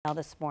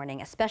This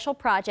morning. A special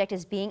project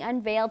is being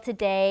unveiled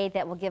today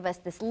that will give us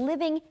this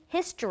living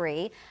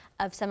history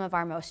of some of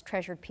our most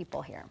treasured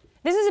people here.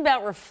 This is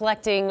about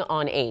reflecting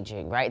on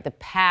aging, right? The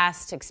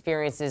past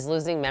experiences,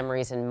 losing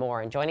memories, and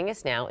more. And joining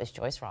us now is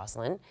Joyce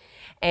Roslin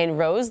and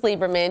Rose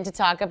Lieberman to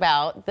talk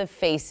about the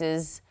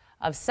Faces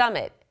of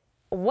Summit.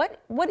 What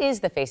is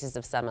the Faces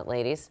of Summit,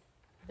 ladies?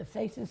 The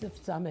Faces of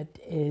Summit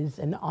is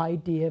an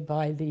idea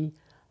by the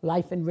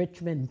Life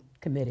Enrichment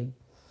Committee.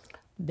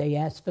 They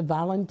asked for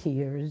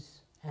volunteers,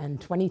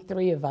 and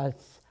 23 of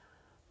us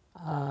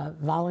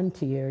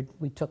volunteered.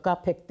 They took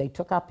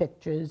our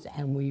pictures,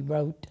 and we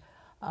wrote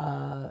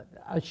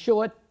a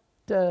short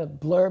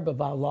blurb of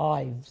our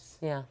lives.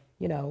 Yeah.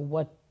 You know,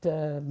 what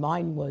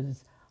mine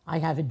was, I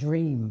have a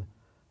dream,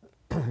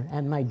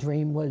 and my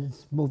dream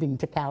was moving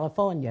to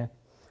California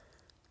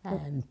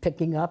and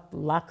picking up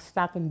lock,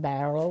 stock, and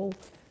barrel.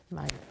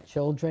 My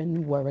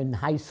children were in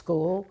high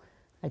school.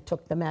 I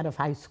took them out of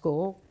high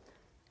school.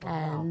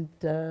 Wow.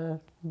 And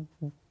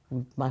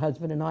my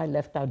husband and I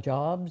left our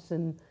jobs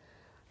and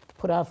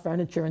put our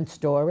furniture in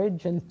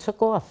storage and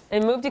took off.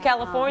 And moved to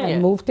California. And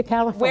moved to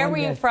California. Where were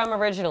you from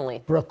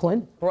originally?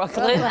 Brooklyn.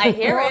 Brooklyn. I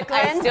hear it.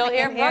 I still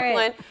hear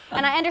Brooklyn.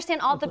 And I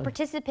understand all the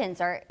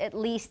participants are at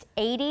least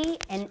 80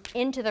 and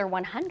into their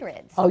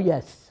 100s. Oh,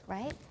 yes.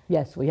 Right?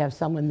 Yes, we have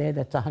someone there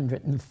that's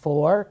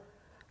 104,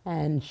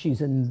 and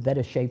she's in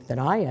better shape than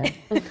I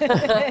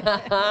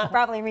am.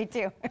 Probably me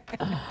too.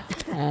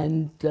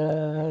 And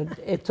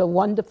it's a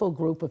wonderful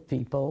group of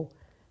people.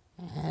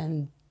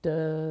 And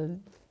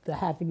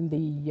having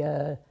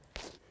the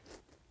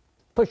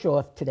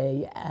push-off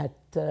today at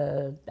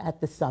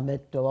the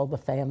summit. All the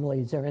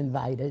families are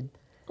invited.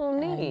 Oh,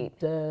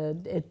 neat.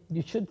 And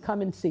you should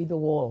come and see the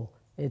wall.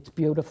 It's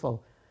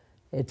beautiful.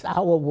 It's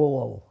our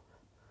wall.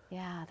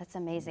 Yeah, that's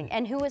amazing.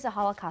 And who is a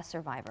Holocaust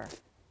survivor?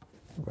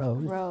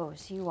 Rose.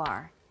 Rose, you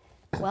are.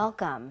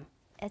 Welcome.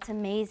 It's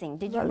amazing.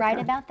 Did you write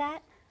about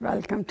that?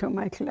 Welcome to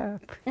my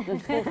club.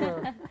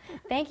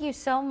 Thank you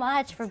so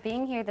much for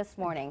being here this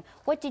morning.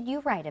 What did you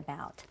write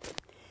about?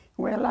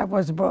 Well, I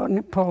was born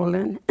in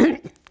Poland,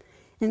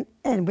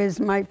 and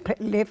with my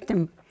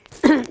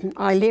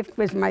I lived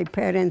with my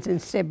parents and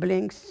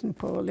siblings in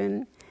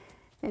Poland,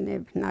 in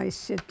a nice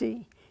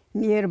city.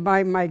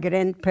 Nearby, my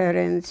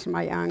grandparents,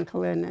 my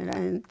uncle and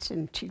aunts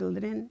and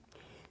children.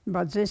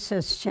 But this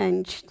has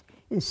changed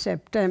in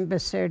September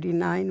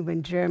 '39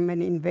 when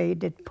Germany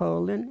invaded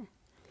Poland.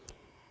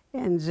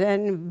 And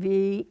then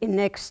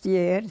next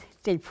year,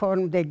 they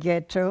formed a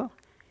ghetto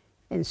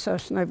in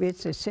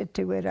Sosnowiec, the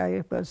city where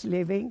I was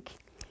living.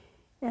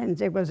 And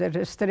there was a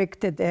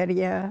restricted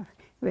area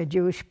where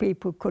Jewish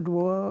people could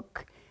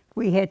walk.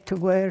 We had to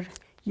wear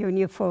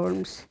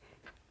uniforms,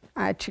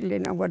 actually,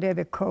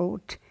 whatever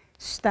coat,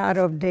 Star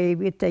of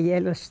David, the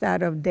yellow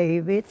Star of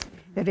David,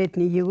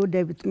 written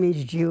Jude, which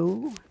means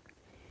Jew.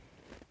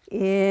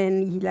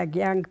 And like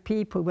young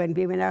people, when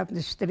we went out in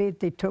the street,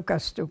 they took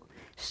us to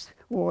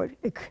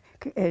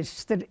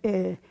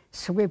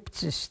sweep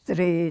the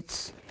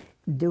streets,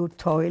 do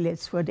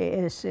toilets for the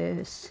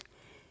SS.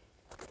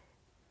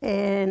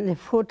 And the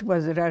food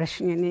was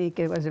rationing,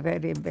 it was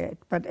very bad.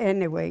 But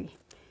anyway,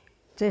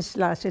 this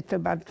lasted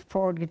about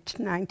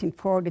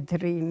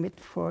 1943,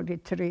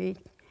 mid-43.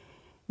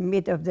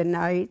 Mid of the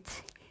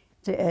night,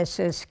 the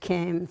SS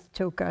came,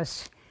 took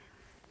us,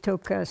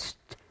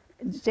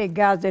 they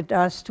gathered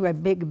us to a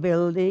big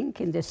building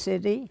in the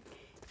city.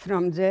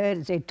 From there,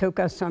 they took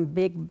us on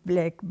big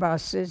black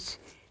buses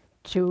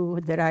to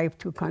drive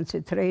to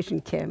concentration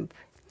camp.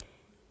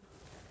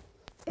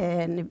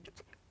 And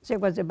there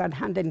was about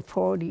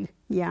 140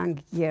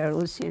 young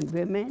girls and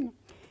women,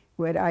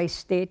 where I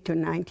stayed to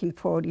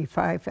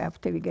 1945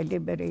 after we got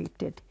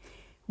liberated.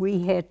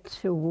 We had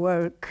to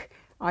work.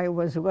 I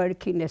was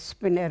working in a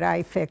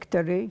spinnery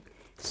factory,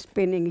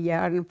 spinning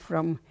yarn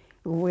from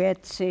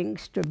wet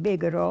things to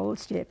big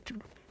rolls. You had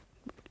to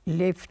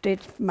lift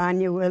it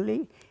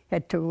manually.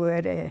 Had to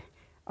wear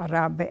a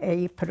rubber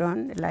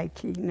apron,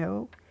 like you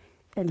know,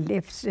 and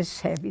lift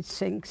these heavy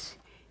things.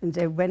 And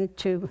they went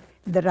to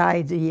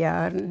dry the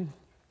yarn.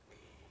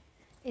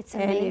 It's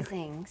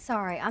amazing.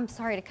 I'm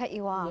sorry to cut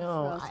you off.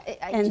 No,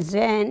 and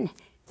then,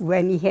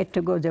 when you had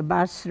to go to the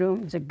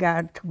bathroom, the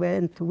guard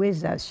went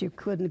with us. You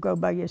couldn't go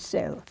by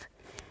yourself.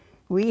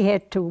 We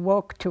had to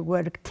walk to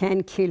work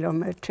 10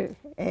 kilometers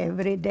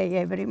every day,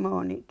 every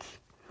morning.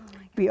 Oh,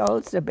 we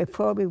also,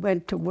 before we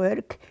went to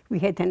work, we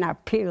had an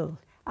appeal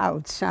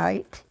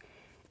outside,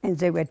 and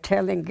they were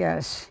telling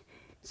us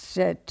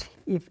that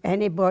if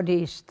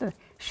anybody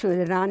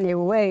should run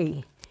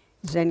away,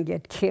 then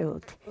get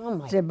killed.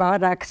 Oh, the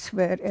barracks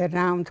were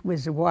around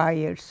with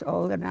wires,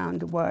 all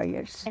around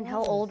wires. And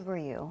how old were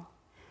you?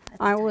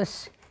 I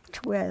was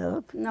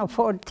 12, no,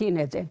 14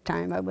 at that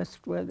time. I was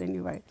 12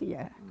 anyway,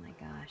 yeah. Oh my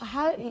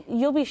gosh.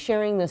 You'll be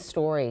sharing this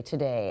story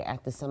today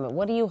at the summit.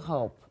 What do you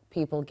hope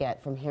people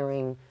get from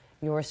hearing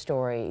your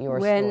story, your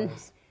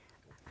stories?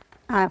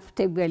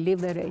 After we were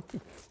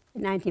liberated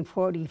in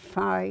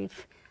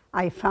 1945,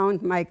 I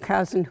found my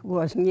cousin who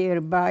was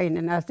nearby in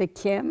another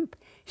camp.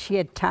 She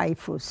had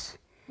typhus.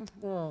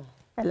 Mm-hmm.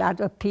 a lot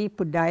of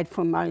people died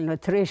from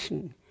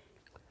malnutrition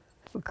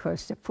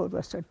because the food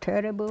was so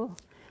terrible.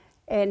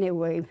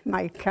 Anyway,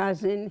 my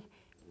cousin,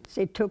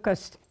 they took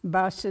us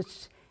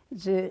buses.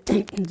 The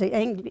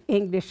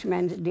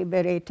Englishmen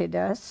liberated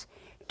us,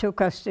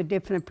 took us to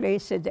different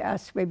places. They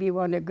asked where we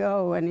want to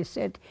go, and he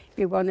said,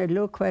 we want to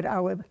look where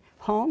our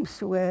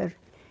homes were.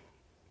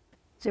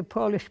 The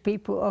Polish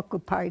people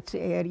occupied the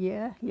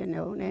area, you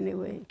know, and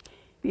anyway,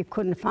 we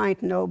couldn't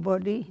find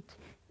nobody.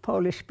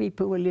 Polish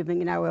people were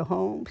living in our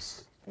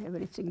homes,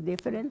 everything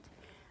different.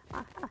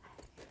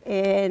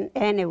 And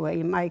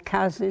anyway, my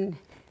cousin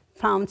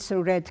found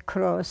the Red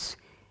Cross,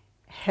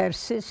 her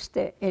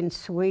sister in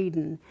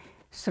Sweden,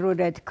 through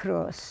Red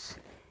Cross,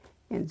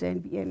 and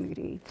then we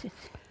emigrated.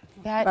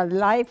 But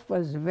life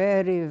was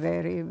very,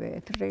 very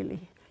bad,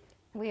 really.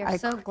 We are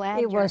so glad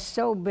it was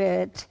so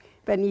bad.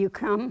 When you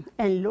come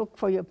and look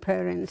for your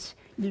parents,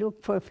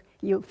 look for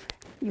you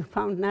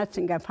found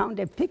nothing. I found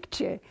a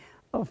picture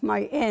of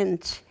my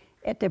aunt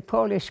at the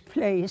Polish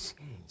place.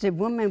 The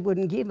woman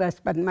wouldn't give us,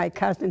 but my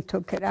cousin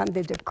took her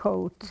under the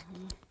coat.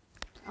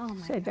 Oh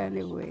my Said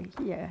anyway,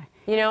 yeah.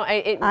 You know,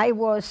 I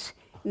was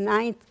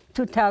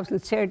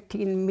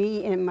 2013.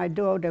 Me and my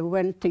daughter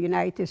went to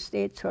United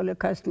States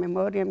Holocaust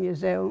Memorial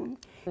Museum.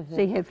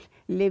 They have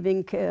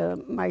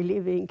my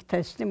living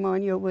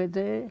testimony over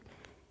there.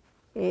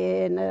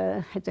 And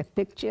the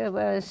picture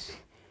was,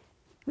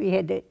 we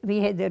had a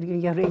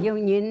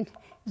reunion.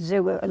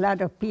 There were a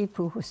lot of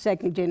people who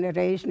second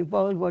generation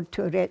World War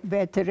II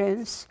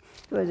veterans.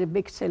 It was a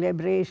big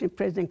celebration.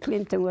 President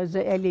Clinton was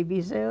the Elie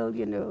Wiesel,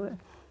 you know.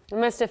 It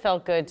must have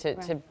felt good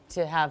to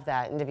have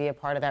that and to be a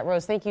part of that.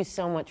 Rose, thank you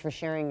so much for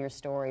sharing your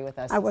story with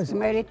us. I was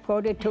married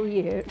 42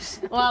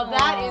 years. Well,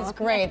 that is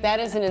great. That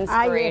is an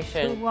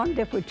inspiration. I have 2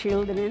 wonderful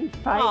children,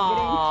 5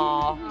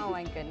 grandchildren. Oh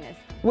my goodness.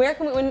 Where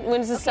can we,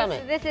 when's the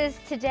summit? So this is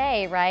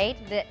today, right?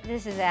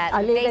 This is at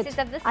the Faces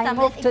of the Summit. I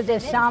moved to the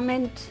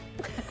summit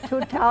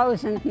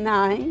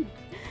 2009.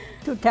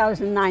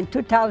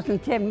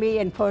 2010, me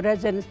and 4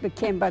 residents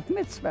became bat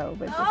mitzvah.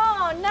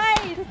 Oh,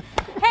 nice.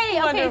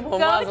 Hey, okay, Wonderful. go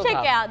Mazel check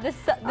tov. out the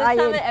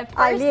summit at First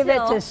I live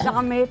Hill. at the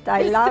summit.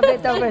 I love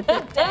it over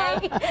there.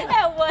 Today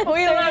at 1:30.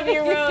 We love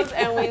you, Rose,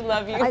 and we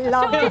love you. I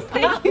love it.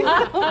 Thank you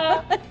so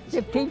much.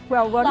 The people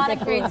are A lot of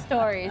wonderful. great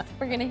stories.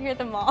 We're going to hear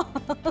them all.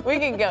 We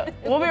can go.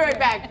 We'll be right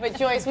back. But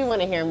Joyce, we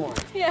want to hear more.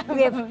 Yeah.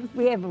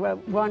 We have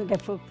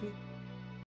wonderful people.